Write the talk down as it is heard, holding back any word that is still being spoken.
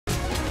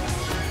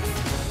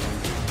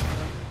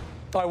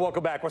All right,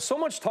 welcome back. With so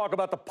much talk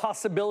about the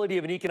possibility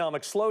of an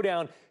economic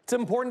slowdown, it's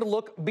important to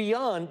look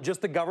beyond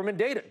just the government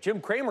data.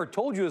 Jim Cramer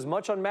told you as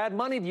much on Mad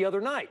Money the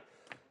other night.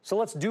 So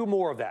let's do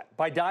more of that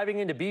by diving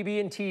into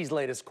BB&T's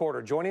latest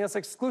quarter. Joining us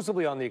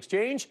exclusively on The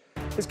Exchange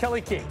is Kelly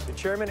King, the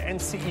chairman and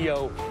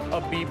CEO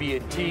of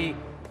BB&T.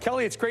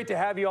 Kelly, it's great to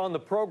have you on the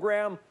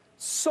program.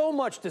 So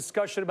much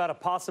discussion about a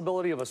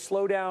possibility of a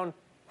slowdown.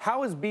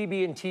 How is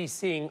BB&T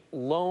seeing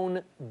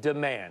loan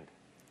demand?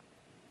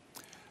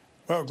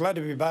 Well, glad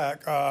to be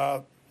back.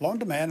 Loan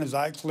demand is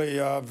actually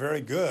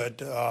very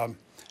good.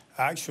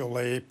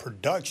 Actually,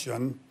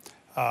 production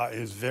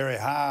is very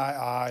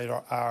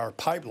high. Our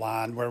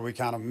pipeline, where we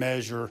kind of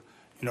measure,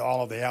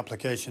 all of the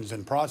applications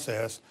in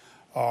process,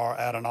 are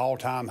at an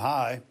all-time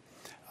high.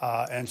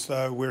 And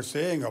so we're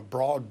seeing a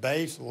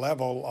broad-based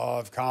level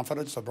of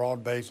confidence, a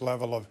broad-based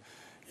level of,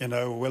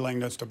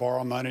 willingness to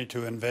borrow money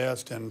to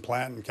invest in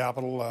plant and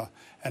capital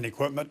and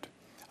equipment.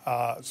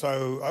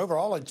 So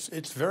overall,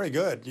 it's very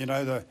good.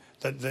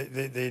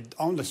 The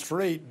on the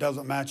street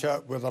doesn't match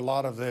up with a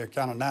lot of the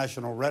kind of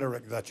national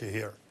rhetoric that you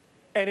hear.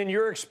 And in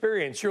your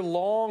experience, your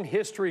long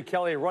history,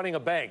 Kelly, running a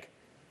bank,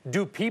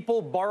 do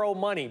people borrow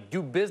money?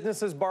 Do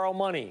businesses borrow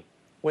money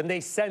when they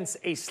sense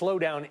a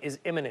slowdown is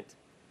imminent?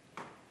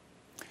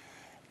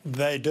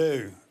 They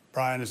do,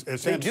 Brian. It's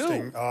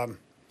interesting.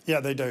 Yeah,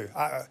 they do.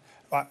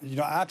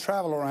 I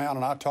travel around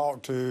and I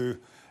talk to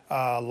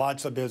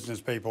lots of business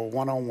people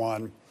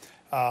one-on-one.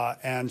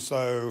 And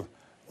so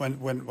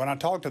when I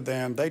talk to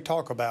them, they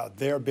talk about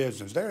their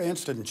business. They're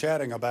interested in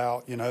chatting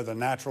about, the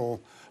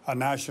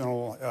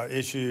national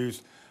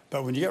issues.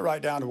 But when you get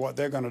right down to what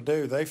they're going to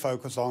do, they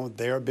focus on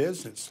their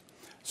business.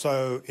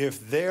 So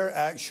if their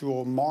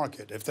actual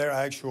market, if their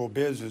actual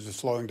business is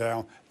slowing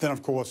down, then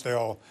of course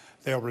they'll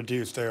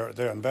reduce their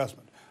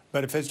investment.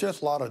 But if it's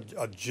just a lot of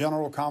a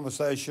general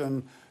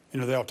conversation,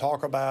 they'll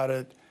talk about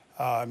it.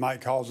 It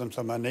might cause them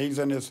some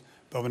uneasiness.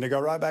 But when they go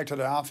right back to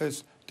the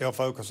office, they'll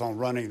focus on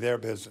running their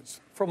business.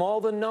 From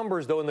all the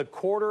numbers, though, in the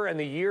quarter and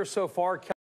the year so far,